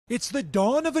It's the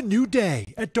dawn of a new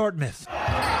day at Dartmouth.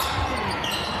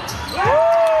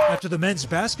 After the men's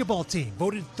basketball team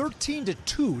voted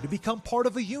 13-2 to become part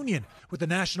of a union, with the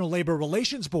National Labor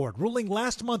Relations Board ruling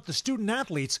last month the student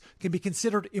athletes can be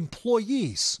considered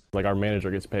employees. Like, our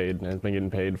manager gets paid and has been getting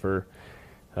paid for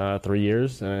 3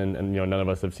 years, and none of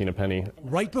us have seen a penny.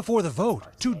 Right before the vote,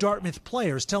 two Dartmouth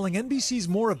players telling NBC's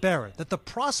Maura Barrett that the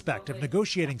prospect of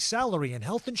negotiating salary and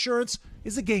health insurance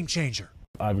is a game changer.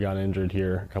 I've gotten injured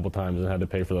here a couple times and had to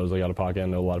pay for those out of pocket. I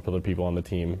know a lot of other people on the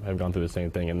team have gone through the same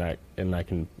thing, and that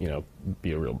can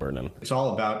be a real burden. It's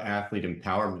all about athlete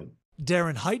empowerment.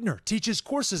 Darren Heitner teaches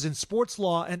courses in sports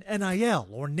law and NIL,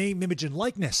 or name, image, and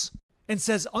likeness, and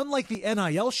says unlike the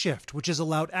NIL shift, which has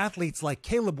allowed athletes like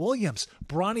Caleb Williams,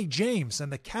 Bronny James,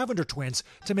 and the Cavender twins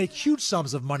to make huge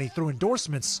sums of money through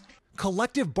endorsements,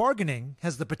 collective bargaining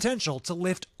has the potential to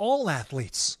lift all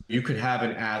athletes. You could have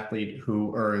an athlete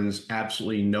who earns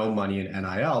absolutely no money in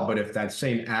NIL, but if that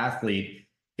same athlete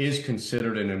is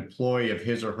considered an employee of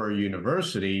his or her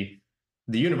university,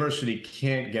 the university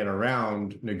can't get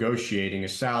around negotiating a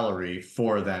salary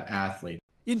for that athlete.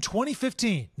 In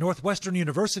 2015, Northwestern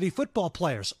University football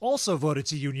players also voted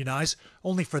to unionize,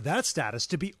 only for that status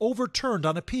to be overturned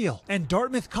on appeal. And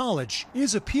Dartmouth College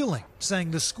is appealing,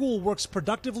 saying the school works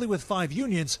productively with 5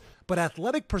 unions, but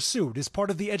athletic pursuit is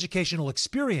part of the educational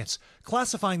experience.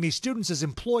 Classifying these students as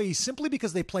employees simply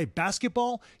because they play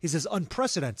basketball is as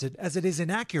unprecedented as it is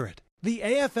inaccurate. The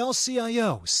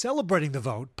AFL-CIO celebrating the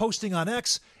vote, posting on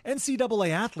X,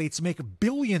 NCAA athletes make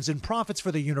billions in profits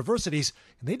for the universities,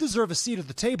 and they deserve a seat at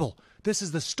the table. This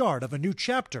is the start of a new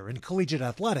chapter in collegiate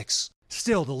athletics.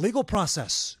 Still, the legal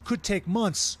process could take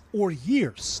months or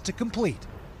years to complete.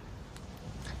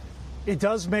 It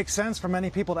does make sense for many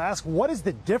people to ask, what is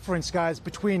the difference, guys,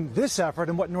 between this effort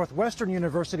and what Northwestern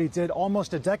University did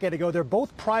almost a decade ago? They're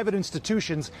both private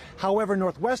institutions. However,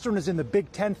 Northwestern is in the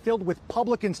Big Ten, filled with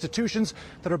public institutions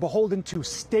that are beholden to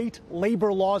state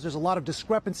labor laws. There's a lot of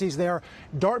discrepancies there.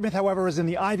 Dartmouth, however, is in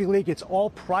the Ivy League. It's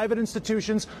all private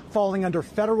institutions falling under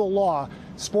federal law.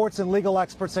 Sports and legal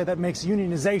experts say that makes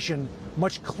unionization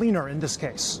much cleaner in this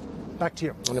case. Back to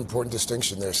you. An important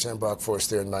distinction there, Sam Brock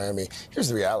Forrest there in Miami. Here's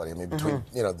the reality. I mean, between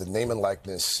the name and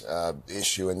likeness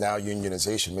issue and now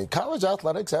unionization. I mean, college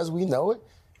athletics, as we know it,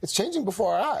 it's changing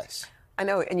before our eyes. I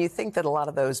know, and you think that a lot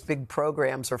of those big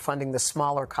programs are funding the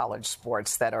smaller college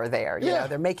sports that are there. You know,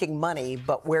 they're making money,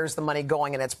 but where's the money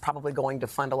going? And it's probably going to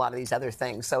fund a lot of these other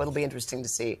things. So it'll be interesting to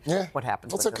see what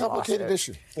happens. It's a complicated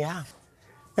issue. Yeah.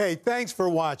 Hey, thanks for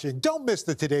watching. Don't miss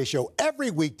the Today Show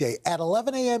every weekday at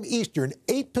 11 a.m. Eastern,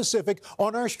 8 Pacific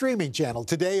on our streaming channel,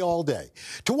 Today All Day.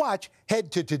 To watch,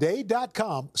 head to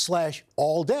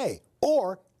today.com/allday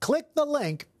or click the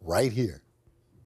link right here.